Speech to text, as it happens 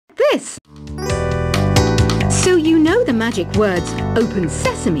this. So you know the magic words "Open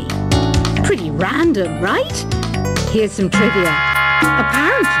Sesame"? Pretty random, right? Here's some trivia.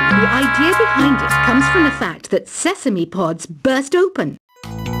 Apparently, the idea behind it comes from the fact that sesame pods burst open.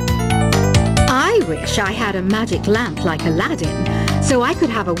 I wish I had a magic lamp like Aladdin, so I could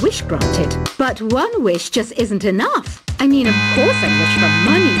have a wish granted. But one wish just isn't enough. I mean, of course I wish for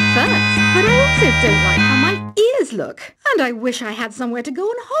money first, but I also don't like how my ears look. And I wish I had somewhere to go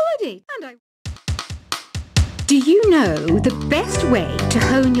on holiday. Do you know the best way to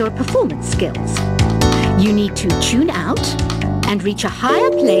hone your performance skills? You need to tune out and reach a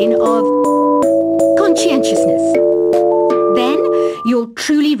higher plane of conscientiousness. Then you'll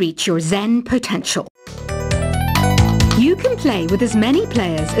truly reach your Zen potential. You can play with as many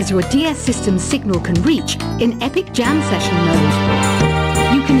players as your DS system's signal can reach in epic jam session mode.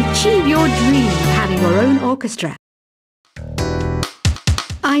 You can achieve your dream of having your own orchestra.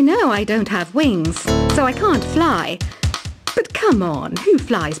 I know I don't have wings, so I can't fly. But come on, who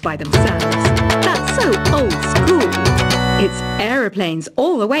flies by themselves? That's so old school. It's aeroplanes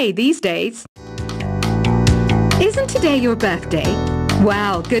all the way these days. Isn't today your birthday?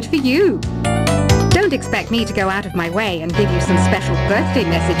 Well, good for you. Don't expect me to go out of my way and give you some special birthday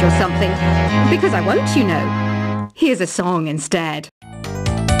message or something, because I won't, you know. Here's a song instead.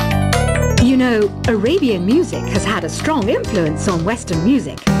 You know, Arabian music has had a strong influence on Western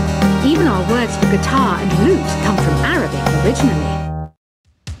music. Even our words for guitar and lute come from Arabic originally.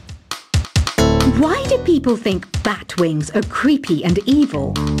 Why do people think bat wings are creepy and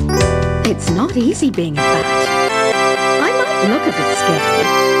evil? It's not easy being a bat. I might look a bit scary,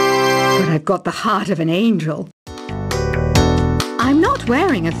 but I've got the heart of an angel. I'm not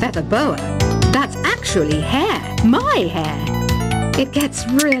wearing a feather boa. That's actually hair, my hair. It gets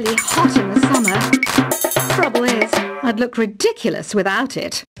really hot in the summer. Trouble is, I'd look ridiculous without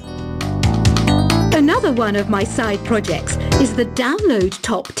it. Another one of my side projects is the Download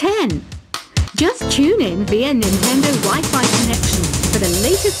Top 10. Just tune in via Nintendo Wi-Fi connection for the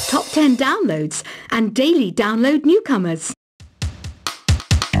latest top 10 downloads and daily download newcomers.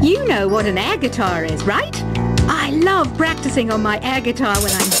 You know what an air guitar is, right? I love practicing on my air guitar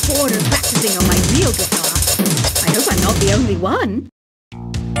when I'm bored of practicing on my real guitar. I hope I'm not the only one.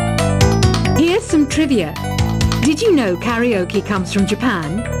 Here's some trivia. Did you know karaoke comes from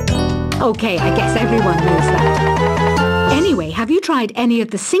Japan? Okay, I guess everyone knows that. Anyway, have you tried any of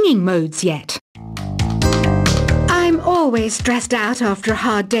the singing modes yet? I'm always stressed out after a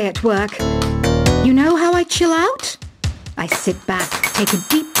hard day at work. You know how I chill out? I sit back, take a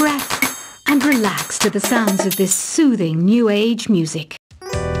deep breath, and relax to the sounds of this soothing new age music.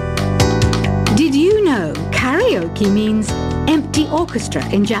 Did you know karaoke means empty orchestra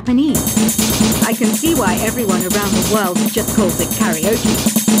in Japanese? I can see why everyone around the world just calls it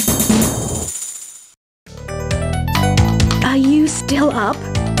karaoke. Are you still up?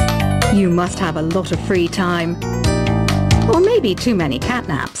 You must have a lot of free time. Or maybe too many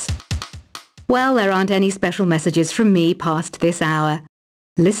catnaps. Well, there aren't any special messages from me past this hour.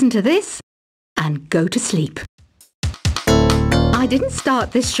 Listen to this and go to sleep. I didn't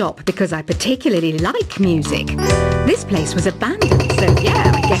start this shop because I particularly like music. This place was abandoned, so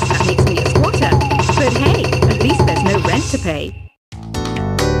yeah, I guess that makes me a squatter. But hey, at least there's no rent to pay.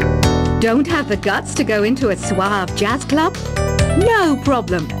 Don't have the guts to go into a suave jazz club? No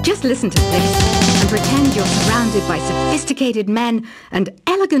problem. Just listen to this and pretend you're surrounded by sophisticated men and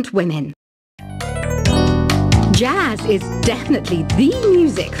elegant women. Jazz is definitely the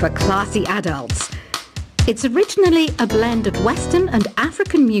music for classy adults. It's originally a blend of Western and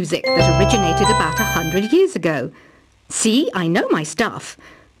African music that originated about 100 years ago. See, I know my stuff.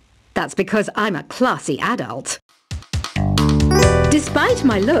 That's because I'm a classy adult. Despite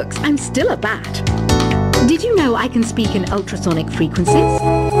my looks, I'm still a bat. Did you know I can speak in ultrasonic frequencies?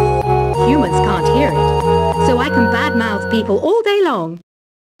 Humans can't hear it, so I can badmouth people all day long.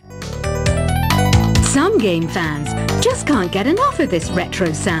 Some game fans just can't get enough of this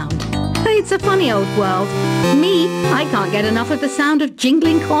retro sound. It's a funny old world. Me, I can't get enough of the sound of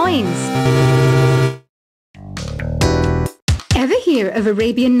jingling coins. Ever hear of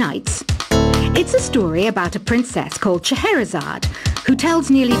Arabian Nights? It's a story about a princess called Scheherazade who tells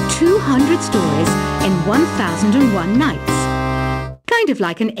nearly 200 stories in 1001 nights. Kind of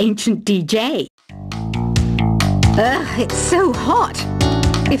like an ancient DJ. Ugh, it's so hot.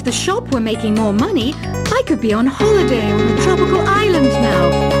 If the shop were making more money, I could be on holiday on a tropical island now,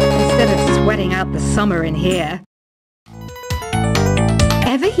 instead of sweating out the summer in here.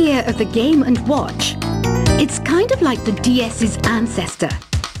 Ever hear of the Game & Watch? It's kind of like the DS's ancestor.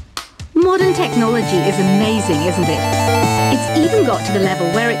 Modern technology is amazing, isn't it? It's even got to the level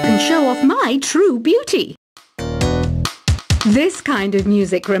where it can show off my true beauty. This kind of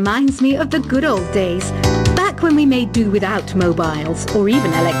music reminds me of the good old days, back when we made do without mobiles or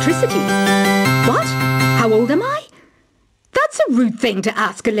even electricity. What? How old am I? That's a rude thing to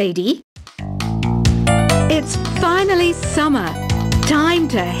ask a lady. It's finally summer. Time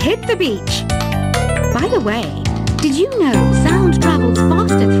to hit the beach. By the way, did you know sound travels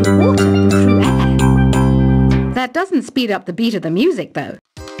faster through water than through air? That doesn't speed up the beat of the music, though.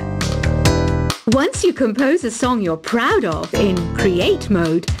 Once you compose a song you're proud of in Create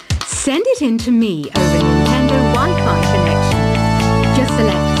mode, send it in to me over Nintendo Wi-Fi connection. Just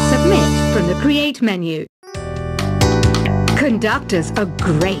select Submit from the Create menu. Conductors are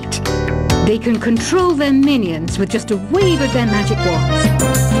great. They can control their minions with just a wave of their magic wands.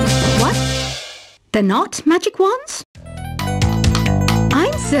 What? They're not magic wands?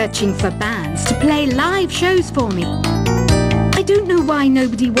 I'm searching for bands to play live shows for me. I don't know why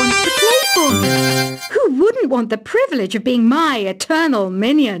nobody wants to play for me. Who wouldn't want the privilege of being my eternal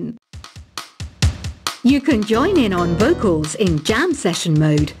minion? You can join in on vocals in jam session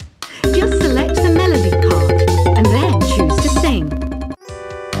mode. Just select the melody part and then choose to sing.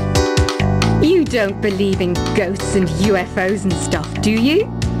 You don't believe in ghosts and UFOs and stuff, do you?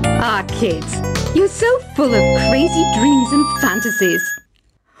 Ah, kids, you're so full of crazy dreams and fantasies.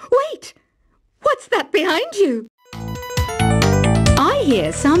 Wait! What's that behind you? I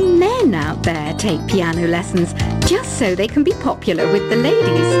hear some men out there take piano lessons just so they can be popular with the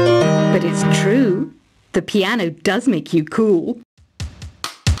ladies. But it's true. The piano does make you cool.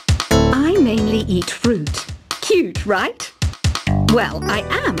 I mainly eat fruit. Cute, right? Well, I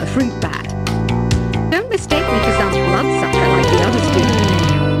am a fruit bat. Don't mistake me for some bloodsucker like the others do.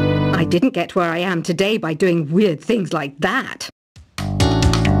 I didn't get where I am today by doing weird things like that.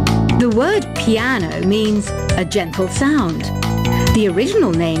 The word piano means a gentle sound. The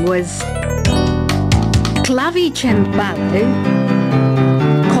original name was clavicembalo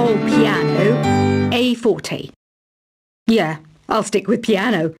col piano a forte. Yeah, I'll stick with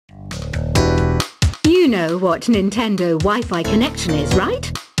piano. You know what Nintendo Wi-Fi connection is,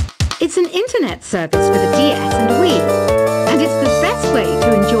 right? It's an internet service for the DS and Wii, and it's the best way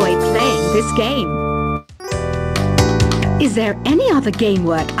to enjoy playing this game. Is there any other game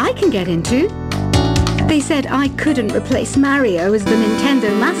work I can get into? They said I couldn't replace Mario as the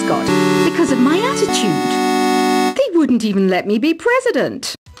Nintendo mascot because of my attitude. They wouldn't even let me be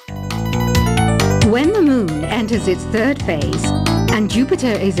president. When the moon enters its third phase and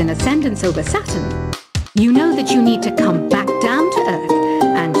Jupiter is in ascendance over Saturn, you know that you need to come back down to Earth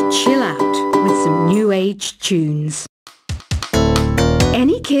and chill out with some new age tunes.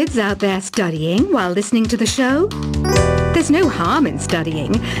 Any kids out there studying while listening to the show? There's no harm in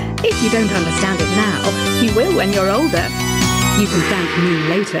studying. If you don't understand it now, you will when you're older. You can thank me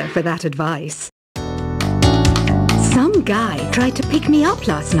later for that advice. Some guy tried to pick me up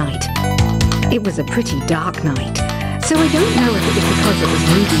last night. It was a pretty dark night, so I don't know if it was because it was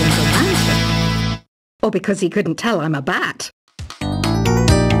moody and romantic, or because he couldn't tell I'm a bat.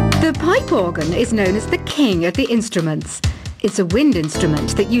 The pipe organ is known as the king of the instruments. It's a wind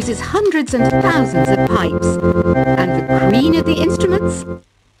instrument that uses hundreds and thousands of pipes. And the queen of the instruments?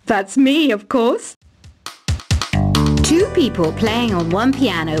 That's me, of course. Two people playing on one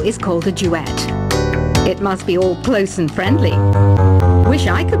piano is called a duet. It must be all close and friendly. Wish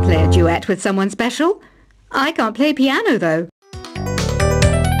I could play a duet with someone special. I can't play piano, though.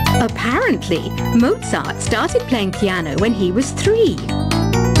 Apparently, Mozart started playing piano when he was 3.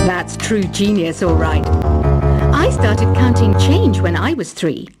 That's true genius, all right. I started counting change when I was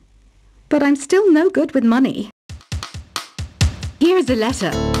 3. But I'm still no good with money. Here's a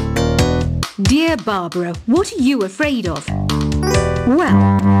letter. Dear Barbara, what are you afraid of? Well,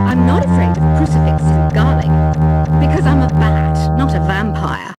 I'm not afraid of crucifixes and garlic, because I'm a bat, not a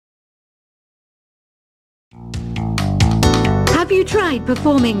vampire. Have you tried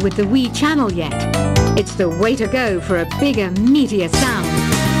performing with the Wii channel yet? It's the way to go for a bigger, meatier sound.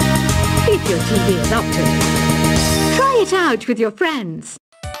 If your TV is up to it. Try it out with your friends.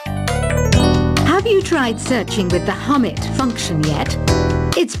 Have you tried searching with the Hum It function yet?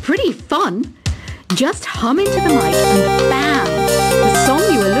 It's pretty fun. Just hum into the mic and bam! The song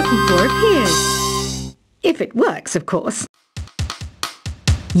you were looking for appears. If it works, of course.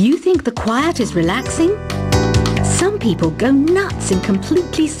 You think the quiet is relaxing? Some people go nuts in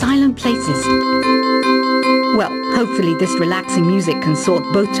completely silent places. Well, hopefully this relaxing music can sort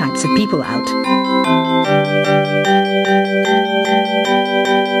both types of people out.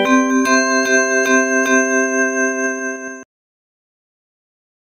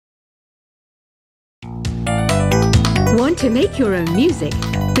 to make your own music,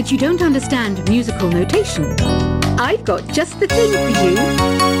 but you don't understand musical notation? I've got just the thing for you.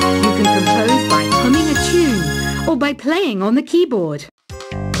 You can compose by humming a tune or by playing on the keyboard.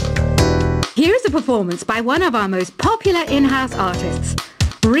 Here's a performance by one of our most popular in-house artists.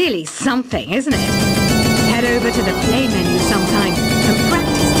 Really something, isn't it? Head over to the play menu sometime and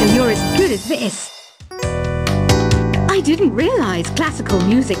practice till you're as good as this. I didn't realize classical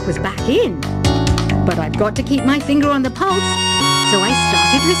music was back in, but I've got to keep my finger on the pulse, so I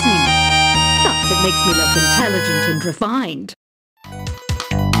started listening. Plus, it makes me look intelligent and refined.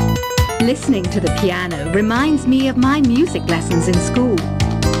 Listening to the piano reminds me of my music lessons in school.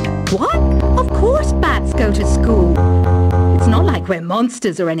 What? Of course bats go to school. It's not like we're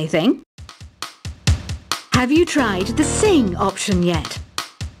monsters or anything. Have you tried the sing option yet?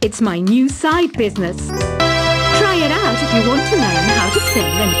 It's my new side business. Try it out if you want to learn how to sing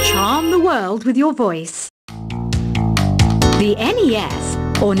and charm the world with your voice. The NES,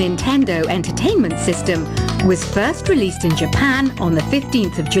 or Nintendo Entertainment System, was first released in Japan on the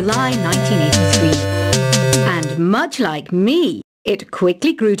 15th of July 1983. And much like me, it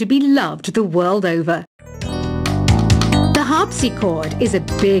quickly grew to be loved the world over. The harpsichord is a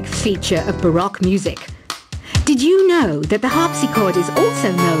big feature of Baroque music. Did you know that the harpsichord is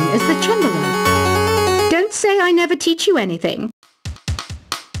also known as the tremolo? Don't say I never teach you anything.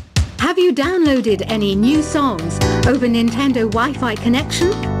 Have you downloaded any new songs over Nintendo Wi-Fi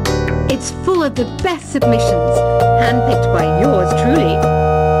connection? It's full of the best submissions, handpicked by yours truly.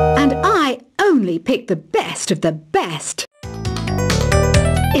 And I only pick the best of the best.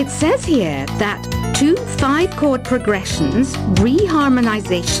 It says here that 2 5-chord progressions,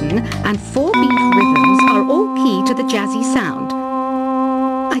 reharmonization, and 4-beat rhythms are all key to the jazzy sound.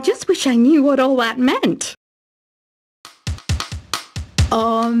 I just wish I knew what all that meant.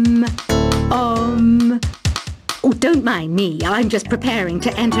 Oh, don't mind me. I'm just preparing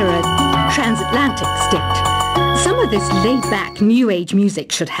to enter a transatlantic state. Some of this laid-back New Age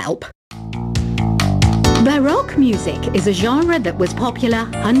music should help. Baroque music is a genre that was popular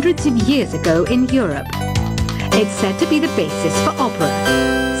hundreds of years ago in Europe. It's said to be the basis for opera.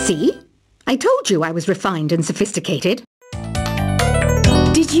 See? I told you I was refined and sophisticated.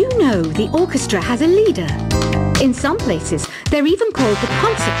 Did you know the orchestra has a leader? In some places, they're even called the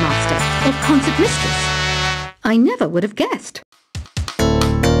concertmaster or concertmistress. I never would have guessed.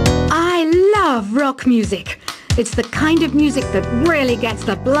 I love rock music. It's the kind of music that really gets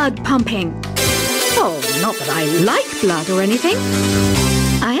the blood pumping. Oh, not that I like blood or anything.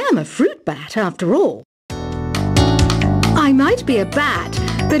 I am a fruit bat, after all. I might be a bat,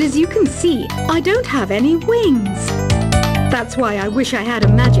 but as you can see, I don't have any wings. That's why I wish I had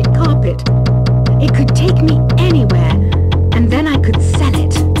a magic carpet. It could take me anywhere, and then I could sell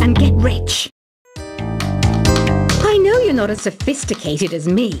it and get rich. I know you're not as sophisticated as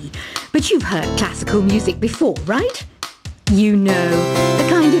me, but you've heard classical music before, right? You know, the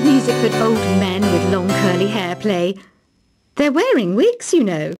kind of music that old men with long curly hair play. They're wearing wigs, you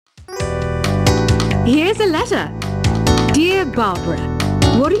know. Here's a letter. Dear Barbara,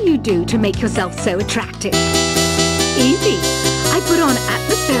 what do you do to make yourself so attractive? Easy. I put on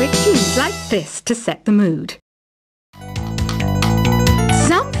atmospheric tunes like this to set the mood.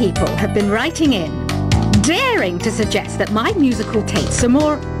 Some people have been writing in, daring to suggest that my musical tastes are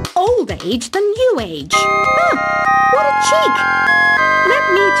more old age than new age. Huh, what a cheek! Let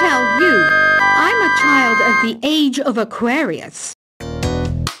me tell you, I'm a child of the age of Aquarius.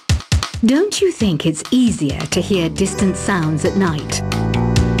 Don't you think it's easier to hear distant sounds at night?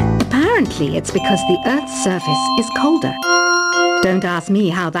 Apparently it's because the Earth's surface is colder. Don't ask me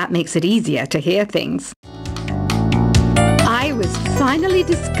how that makes it easier to hear things. I was finally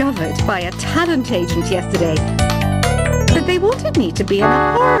discovered by a talent agent yesterday. But they wanted me to be in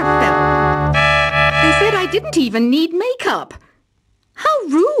a horror film. They said I didn't even need makeup. How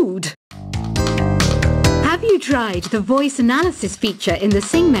rude! Have you tried the voice analysis feature in the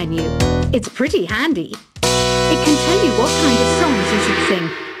Sing menu? It's pretty handy. It can tell you what kind of songs you should sing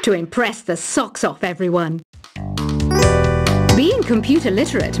to impress the socks off everyone. Being computer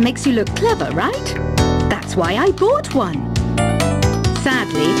literate makes you look clever, right? That's why I bought one.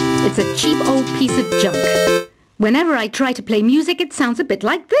 Sadly, it's a cheap old piece of junk. Whenever I try to play music, it sounds a bit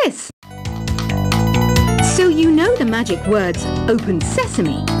like this. So you know the magic words, open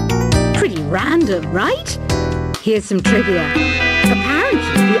sesame. Pretty random, right? Here's some trivia.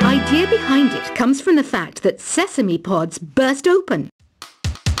 Apparently, the idea behind it comes from the fact that sesame pods burst open.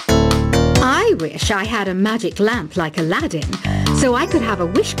 I wish I had a magic lamp like Aladdin, so I could have a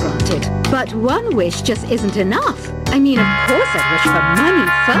wish granted. But one wish just isn't enough. I mean, of course I'd wish for money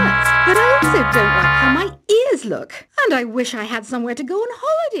first, but I also don't like how my ears does look. And I wish I had somewhere to go on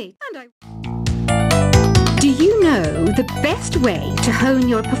holiday. Do you know the best way to hone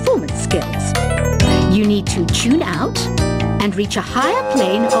your performance skills? You need to tune out and reach a higher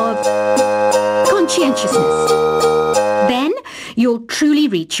plane of conscientiousness. Then you'll truly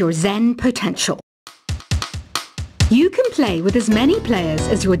reach your Zen potential. You can play with as many players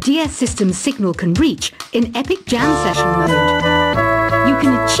as your DS system's signal can reach in epic jam session mode. You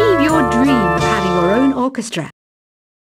can achieve your dream of having your own orchestra